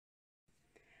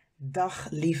Dag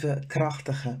lieve,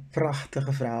 krachtige,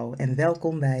 prachtige vrouw en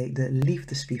welkom bij de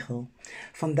Liefdespiegel.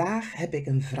 Vandaag heb ik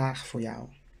een vraag voor jou.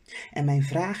 En mijn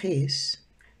vraag is,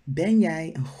 ben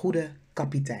jij een goede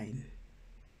kapitein?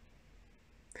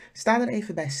 Sta er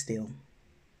even bij stil.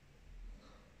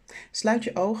 Sluit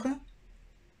je ogen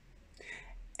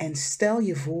en stel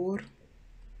je voor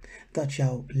dat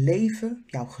jouw leven,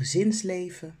 jouw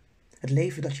gezinsleven, het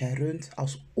leven dat jij runt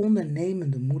als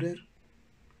ondernemende moeder,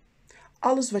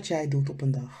 alles wat jij doet op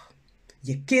een dag,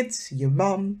 je kids, je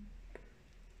man,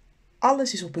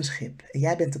 alles is op een schip en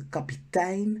jij bent de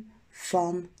kapitein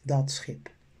van dat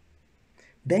schip.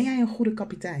 Ben jij een goede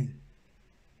kapitein?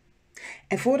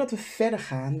 En voordat we verder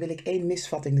gaan wil ik één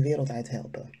misvatting de wereld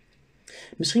uithelpen.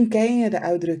 Misschien ken je de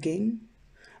uitdrukking,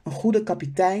 een goede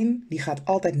kapitein die gaat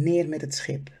altijd neer met het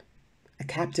schip. A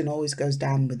captain always goes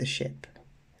down with the ship.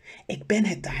 Ik ben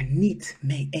het daar niet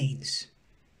mee eens.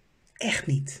 Echt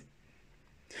niet.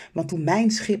 Want toen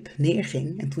mijn schip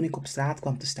neerging en toen ik op straat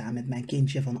kwam te staan met mijn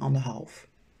kindje van 1,5,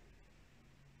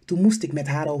 toen moest ik met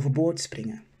haar overboord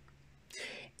springen.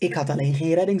 Ik had alleen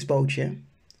geen reddingsbootje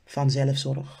van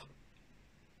zelfzorg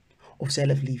of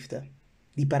zelfliefde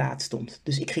die paraat stond.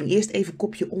 Dus ik ging eerst even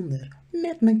kopje onder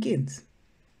met mijn kind.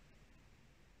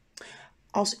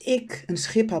 Als ik een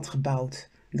schip had gebouwd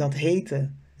dat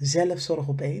heette Zelfzorg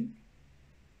op 1,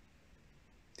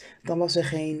 dan was er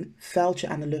geen vuiltje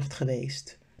aan de lucht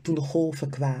geweest toen de golven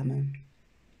kwamen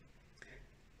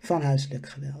van huiselijk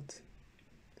geweld,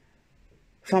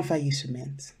 van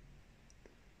faillissement,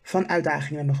 van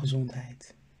uitdagingen met mijn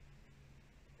gezondheid,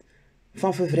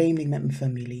 van vervreemding met mijn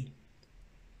familie,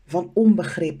 van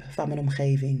onbegrip van mijn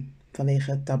omgeving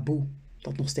vanwege het taboe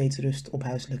dat nog steeds rust op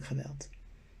huiselijk geweld,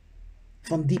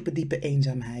 van diepe, diepe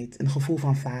eenzaamheid, een gevoel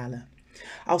van falen.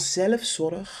 Als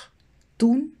zelfzorg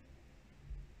toen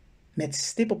met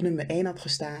stip op nummer 1 had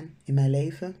gestaan in mijn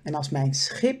leven en als mijn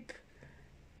schip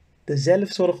de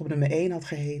zelfzorg op nummer 1 had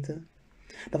geheten,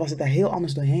 dan was het daar heel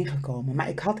anders doorheen gekomen. Maar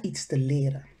ik had iets te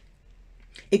leren.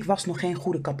 Ik was nog geen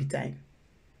goede kapitein.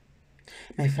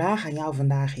 Mijn vraag aan jou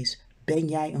vandaag is, ben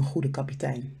jij een goede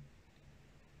kapitein?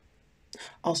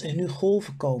 Als er nu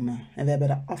golven komen, en we hebben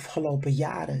de afgelopen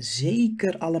jaren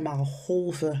zeker allemaal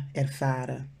golven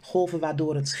ervaren. Golven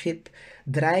waardoor het schip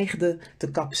dreigde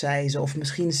te kapseizen of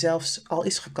misschien zelfs al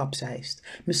is gekapseisd.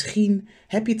 Misschien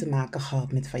heb je te maken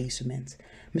gehad met faillissement.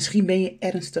 Misschien ben je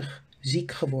ernstig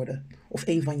ziek geworden of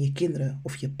een van je kinderen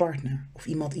of je partner of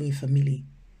iemand in je familie.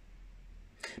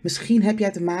 Misschien heb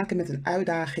jij te maken met een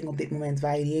uitdaging op dit moment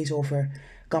waar je niet eens over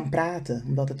kan praten,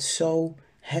 omdat het zo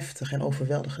heftig en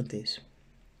overweldigend is.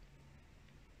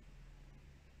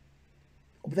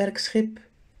 Op welk schip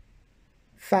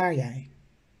vaar jij?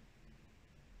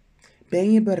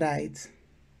 Ben je bereid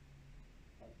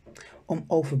om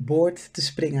overboord te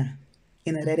springen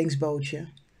in een reddingsbootje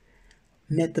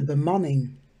met de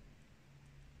bemanning?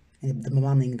 En de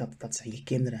bemanning, dat zijn je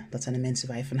kinderen, dat zijn de mensen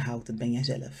waar je van houdt, dat ben jij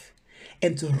zelf.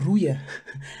 En te roeien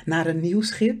naar een nieuw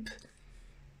schip?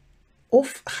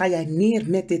 Of ga jij neer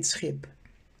met dit schip?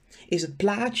 Is het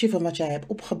plaatje van wat jij hebt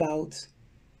opgebouwd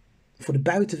voor de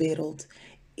buitenwereld,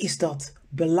 is dat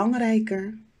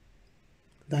belangrijker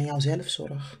dan jouw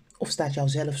zelfzorg? Of staat jouw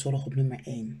zelfzorg op nummer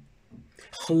 1?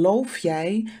 Geloof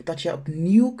jij dat je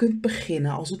opnieuw kunt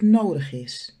beginnen als het nodig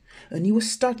is? Een nieuwe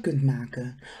start kunt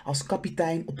maken als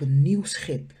kapitein op een nieuw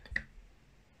schip?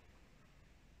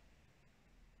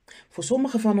 Voor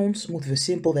sommigen van ons moeten we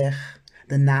simpelweg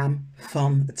de naam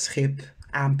van het schip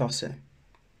aanpassen.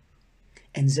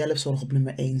 En zelfzorg op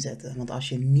nummer 1 zetten. Want als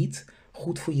je niet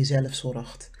goed voor jezelf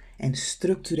zorgt en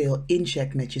structureel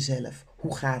incheckt met jezelf,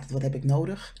 hoe gaat het, wat heb ik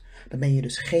nodig, dan ben je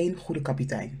dus geen goede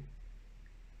kapitein.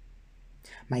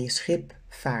 Maar je schip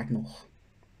vaart nog.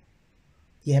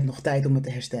 Je hebt nog tijd om het te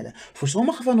herstellen. Voor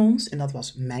sommigen van ons, en dat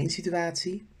was mijn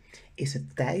situatie, is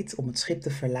het tijd om het schip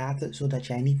te verlaten, zodat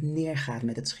jij niet neergaat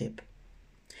met het schip.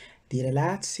 Die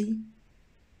relatie,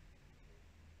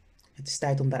 het is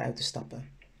tijd om daaruit te stappen.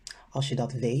 Als je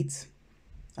dat weet,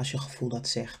 als je gevoel dat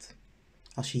zegt,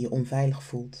 als je je onveilig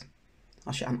voelt,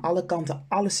 als je aan alle kanten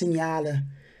alle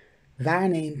signalen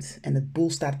waarneemt en het boel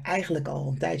staat eigenlijk al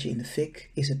een tijdje in de fik,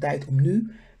 is het tijd om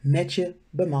nu met je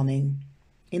bemanning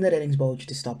in een reddingsbootje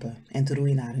te stappen en te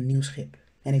roeien naar een nieuw schip.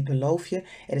 En ik beloof je,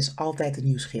 er is altijd een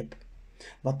nieuw schip.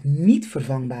 Wat niet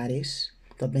vervangbaar is,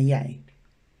 dat ben jij.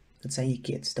 Dat zijn je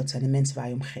kids, dat zijn de mensen waar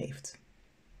je om geeft.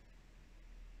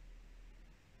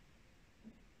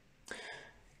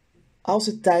 Als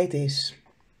het tijd is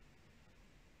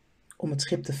om het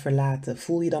schip te verlaten,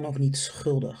 voel je dan ook niet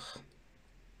schuldig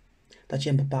dat je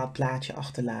een bepaald plaatje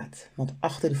achterlaat. Want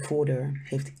achter de voordeur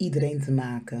heeft iedereen te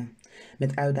maken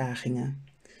met uitdagingen,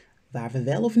 waar we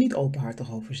wel of niet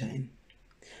openhartig over zijn.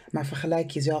 Maar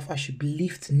vergelijk jezelf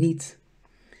alsjeblieft niet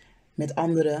met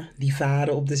anderen die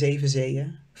varen op de 7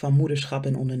 zeeën van moederschap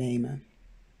en ondernemen.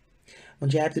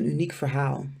 Want jij hebt een uniek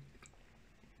verhaal.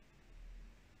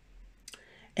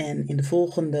 En in de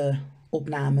volgende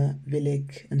opname wil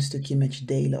ik een stukje met je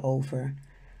delen over: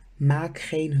 maak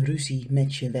geen ruzie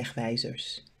met je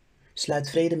wegwijzers. Sluit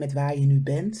vrede met waar je nu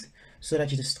bent, zodat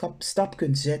je de stap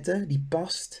kunt zetten die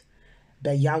past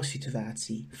bij jouw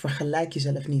situatie. Vergelijk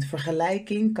jezelf niet.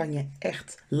 Vergelijking kan je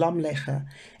echt lam leggen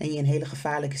en je in hele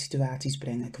gevaarlijke situaties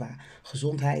brengen qua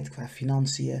gezondheid, qua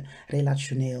financiën,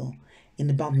 relationeel, in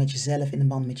de band met jezelf, in de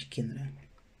band met je kinderen.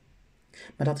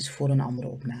 Maar dat is voor een andere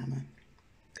opname.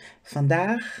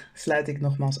 Vandaag sluit ik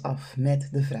nogmaals af met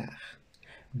de vraag: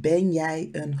 ben jij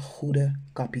een goede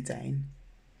kapitein?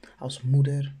 Als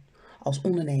moeder, als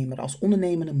ondernemer, als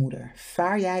ondernemende moeder,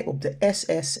 vaar jij op de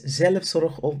SS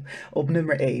Zelfzorg op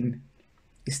nummer 1?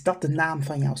 Is dat de naam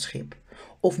van jouw schip?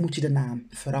 Of moet je de naam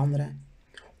veranderen?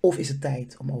 Of is het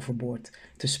tijd om overboord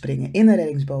te springen in een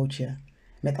reddingsbootje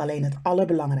met alleen het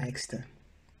allerbelangrijkste: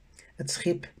 het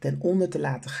schip ten onder te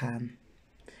laten gaan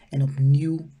en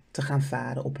opnieuw te gaan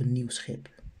varen op een nieuw schip?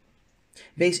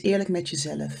 Wees eerlijk met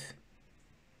jezelf.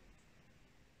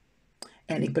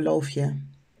 En ik beloof je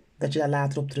dat je daar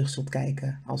later op terug zult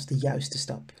kijken als de juiste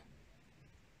stap.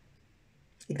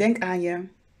 Ik denk aan je.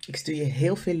 Ik stuur je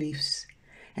heel veel liefs.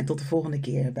 En tot de volgende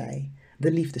keer bij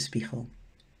de Liefdespiegel.